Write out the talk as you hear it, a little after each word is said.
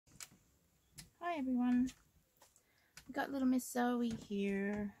Hi everyone, we've got little Miss Zoe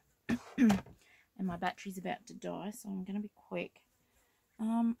here and my battery's about to die, so I'm going to be quick.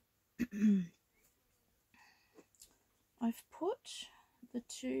 I've put the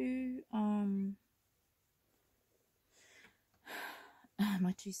two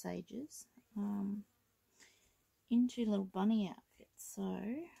my two sages into little bunny outfits, so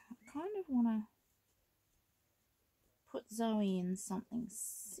I kind of want to put Zoe in something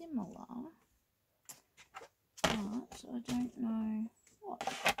similar, but I don't know what.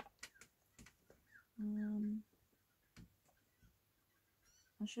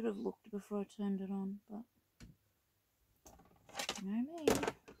 I should have looked before I turned it on, but you know me.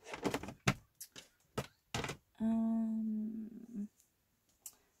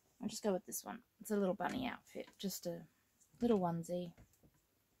 I'll just go with this one. It's a little bunny outfit, just a little onesie.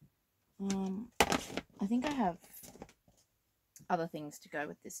 I think I have other things to go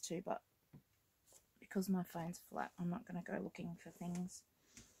with this too, but because my phone's flat, I'm not going to go looking for things.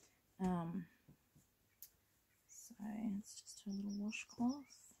 So it's just her little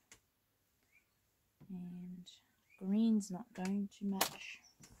washcloth, and green's not going to match.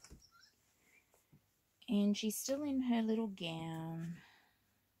 And she's still in her little gown.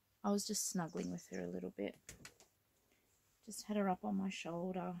 I was just snuggling with her a little bit. Just had her up on my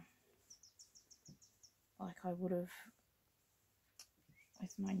shoulder like I would have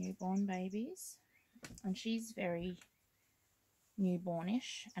with my newborn babies. And she's very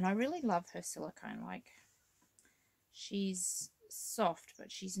newbornish, and I really love her silicone. Like, she's soft,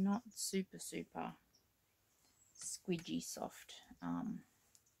 but she's not super squidgy soft,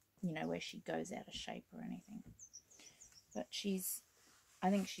 you know, where she goes out of shape or anything. But I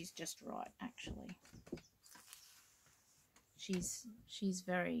think she's just right, actually. She's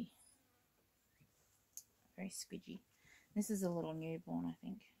very squidgy. This is a little newborn, I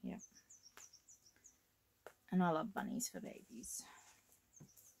think. Yep. And I love bunnies for babies,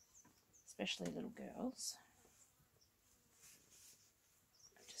 especially little girls.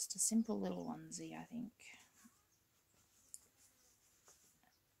 Just a simple little onesie, I think.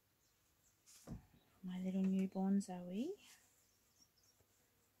 My little newborn Zoe.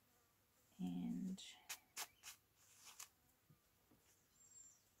 And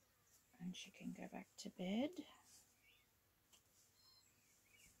she can go back to bed.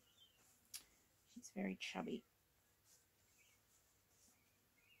 She's very chubby.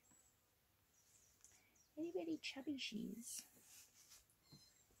 Very, very chubby she is.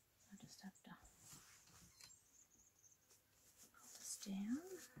 I just have to pull this down.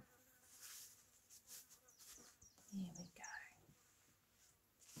 There we go.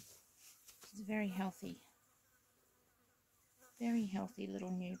 She's very healthy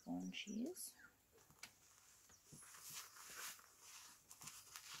little newborn she is.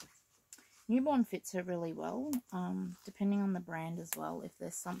 Newborn fits her really well, depending on the brand as well. If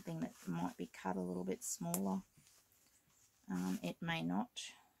there's something that might be cut a little bit smaller, it may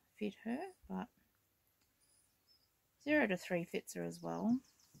not fit her, but 0 to 3 fits her as well.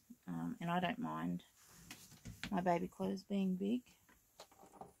 And I don't mind my baby clothes being big,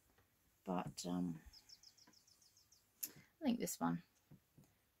 but I think this one,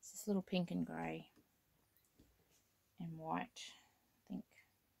 it's this little pink and grey and white, I think.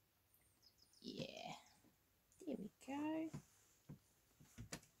 Yeah, there we go.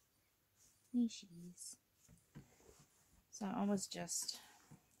 There she is. So I was just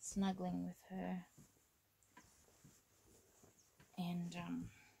snuggling with her, and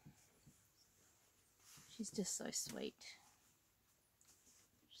she's just so sweet.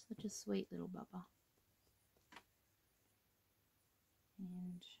 She's such a sweet little bubba.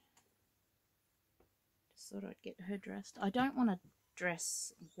 And just thought I'd get her dressed. I don't want to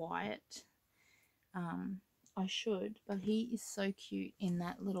dress Wyatt. I should, but he is so cute in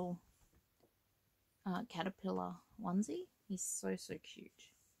that little caterpillar onesie. He's so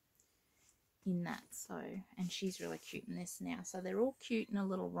cute in that. So, and she's really cute in this now. So they're all cute in a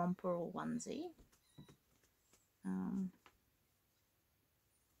little romper or onesie. And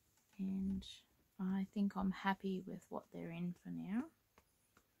I think I'm happy with what they're in for now,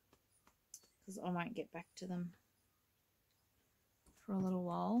 because I won't get back to them for a little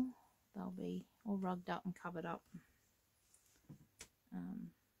while. They'll be all rugged up and covered up.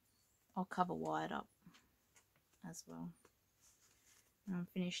 I'll cover Wyatt up as well. And I'm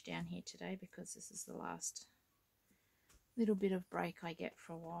finished down here today because this is the last little bit of break I get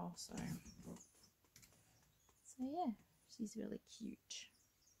for a while. So yeah, she's really cute.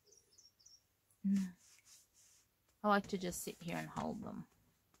 I like to just sit here and hold them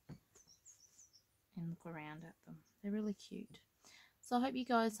and look around at them. They're really cute. So I hope you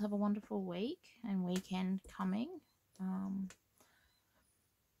guys have a wonderful week and weekend coming. I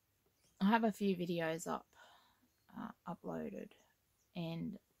have a few videos uploaded,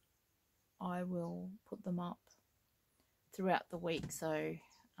 and I will put them up throughout the week, so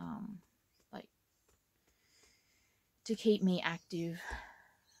like to keep me active,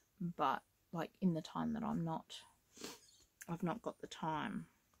 but like in the time that I've not got the time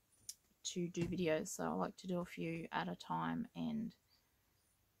to do videos, so I like to do a few at a time and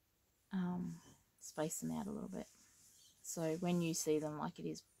space them out a little bit. So when you see them, like, it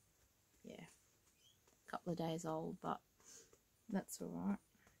is, yeah, a couple of days old, but that's alright.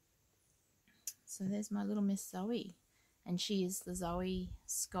 So there's my little Miss Zoe, and she is the Zoe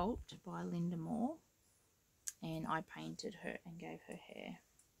Sculpt by Linda Moore, and I painted her and gave her hair.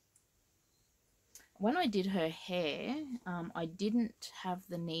 When I did her hair, I didn't have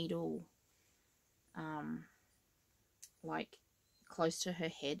the needle like close to her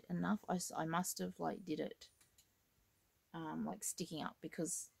head enough. I must have like did it like sticking up,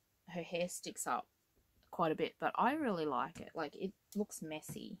 because her hair sticks up quite a bit, but I really like it. Like, it looks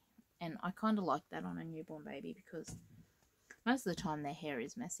messy, and I kind of like that on a newborn baby, because most of the time their hair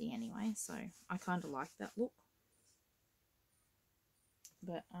is messy anyway, so I kind of like that look.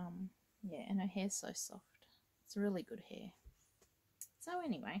 But yeah, and her hair's so soft. It's really good hair. So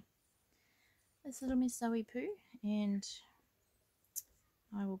anyway, this little Miss Zoe Poo, and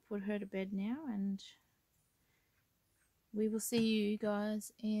I will put her to bed now, and we will see you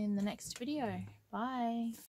guys in the next video. Bye.